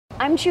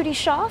I'm Judy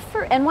Shaw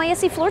for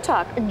NYSE Floor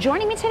Talk.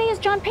 Joining me today is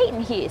John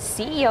Peyton. He is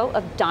CEO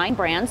of Dine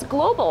Brands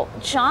Global.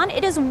 John,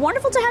 it is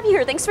wonderful to have you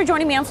here. Thanks for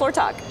joining me on Floor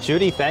Talk.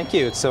 Judy, thank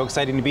you. It's so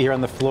exciting to be here on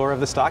the floor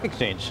of the stock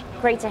exchange.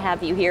 Great to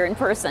have you here in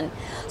person.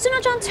 So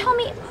now, John, tell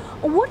me,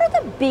 what are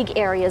the big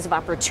areas of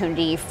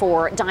opportunity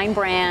for Dine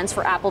Brands,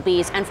 for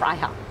Applebee's, and for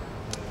IHOP?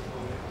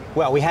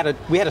 Well, we had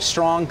a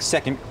strong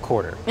second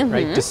quarter,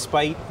 right?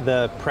 Despite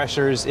the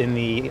pressures in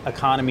the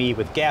economy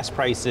with gas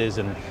prices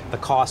and the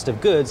cost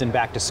of goods and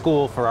back to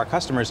school for our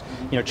customers,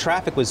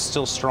 traffic was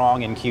still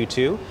strong in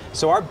Q2.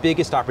 So our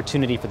biggest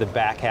opportunity for the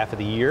back half of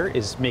the year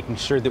is making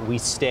sure that we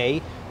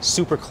stay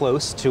super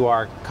close to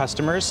our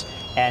customers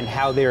and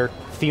how they're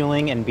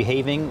feeling and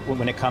behaving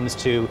when it comes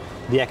to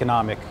the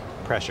economic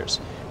pressures.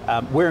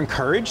 We're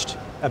encouraged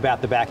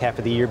about the back half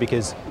of the year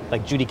because,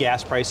 like Judy,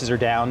 gas prices are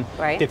down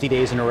 50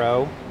 days in a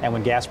row, and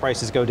when gas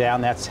prices go down,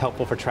 that's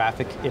helpful for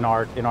traffic in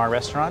our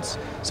restaurants.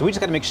 So we just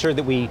got to make sure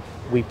that we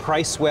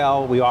price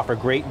well, we offer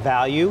great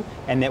value,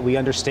 and that we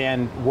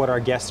understand what our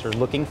guests are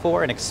looking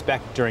for and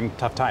expect during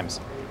tough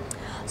times.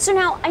 So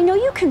now, I know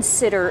you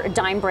consider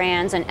Dine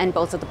Brands and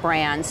both of the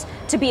brands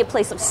to be a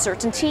place of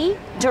certainty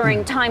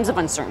during times of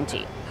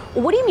uncertainty.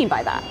 What do you mean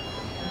by that?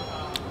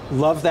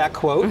 Love that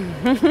quote,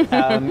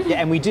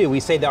 and we do. We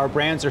say that our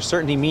brands are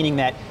certainty, meaning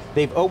that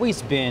they've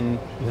always been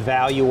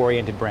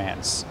value-oriented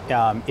brands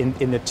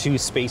in the two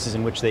spaces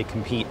in which they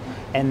compete,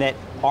 and that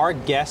our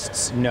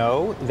guests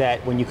know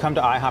that when you come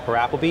to IHOP or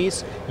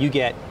Applebee's, you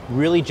get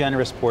really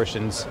generous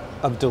portions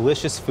of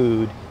delicious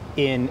food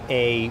in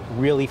a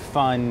really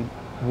fun,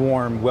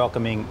 warm,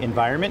 welcoming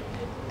environment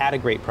at a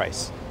great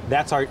price.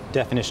 That's our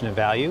definition of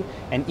value,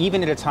 and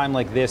even at a time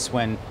like this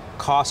when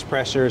cost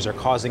pressures are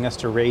causing us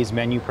to raise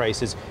menu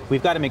prices,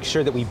 we've got to make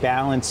sure that we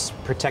balance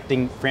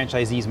protecting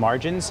franchisees'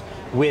 margins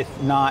with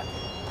not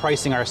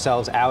pricing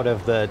ourselves out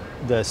of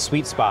the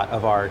sweet spot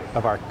of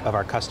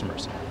our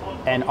customers.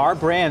 And our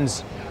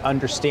brands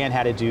understand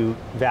how to do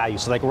value.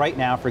 So like right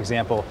now, for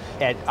example,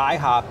 at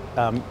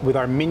IHOP, with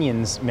our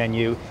Minions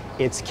menu,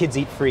 it's kids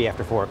eat free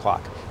after 4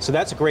 o'clock. So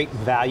that's a great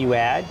value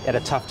add at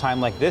a tough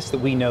time like this that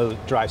we know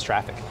drives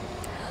traffic.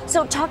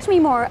 So talk to me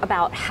more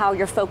about how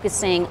you're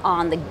focusing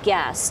on the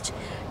guest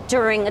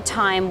during a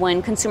time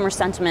when consumer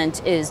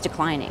sentiment is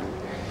declining.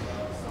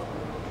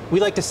 We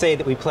like to say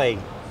that we play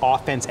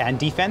offense and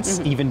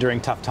defense even during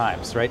tough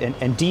times, right?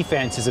 And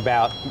defense is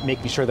about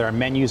making sure that our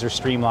menus are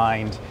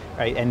streamlined,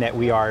 right? And that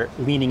we are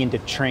leaning into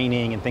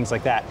training and things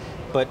like that.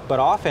 But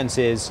offense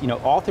is,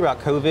 all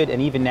throughout COVID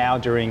and even now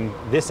during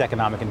this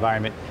economic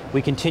environment,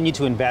 we continue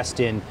to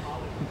invest in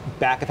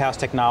back of house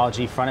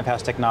technology, front of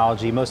house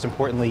technology, most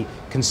importantly,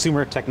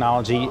 consumer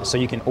technology, so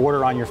you can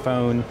order on your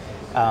phone.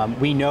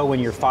 We know when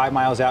you're 5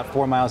 miles out,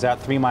 4 miles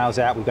out, 3 miles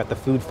out, we've got the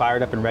food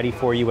fired up and ready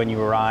for you when you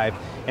arrive.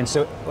 And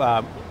so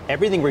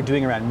everything we're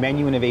doing around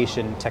menu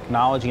innovation,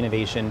 technology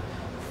innovation,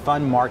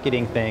 fun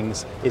marketing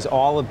things is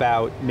all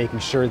about making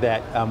sure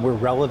that we're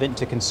relevant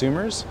to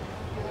consumers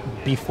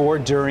before,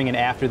 during, and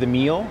after the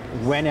meal,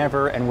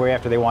 whenever and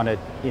wherever they want to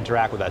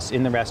interact with us,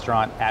 in the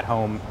restaurant, at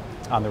home,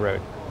 on the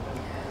road.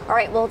 All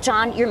right, well,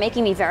 John, you're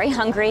making me very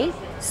hungry.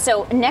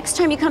 So next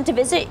time you come to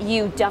visit,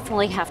 you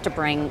definitely have to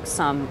bring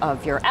some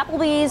of your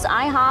Applebee's,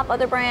 IHOP,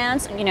 other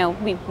brands.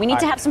 We need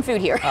to have some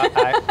food here.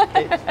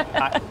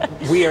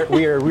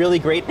 We are really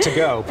great to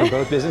go for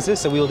both businesses,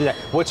 so we will do that.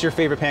 What's your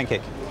favorite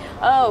pancake?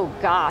 Oh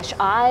gosh,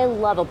 I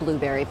love a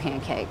blueberry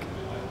pancake.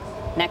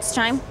 Next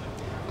time?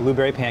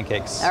 Blueberry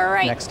pancakes. All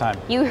right. Next time.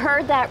 You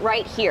heard that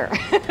right here.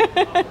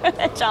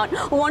 John,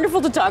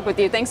 wonderful to talk with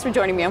you. Thanks for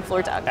joining me on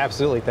Floor Talk.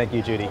 Absolutely. Thank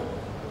you, Judy.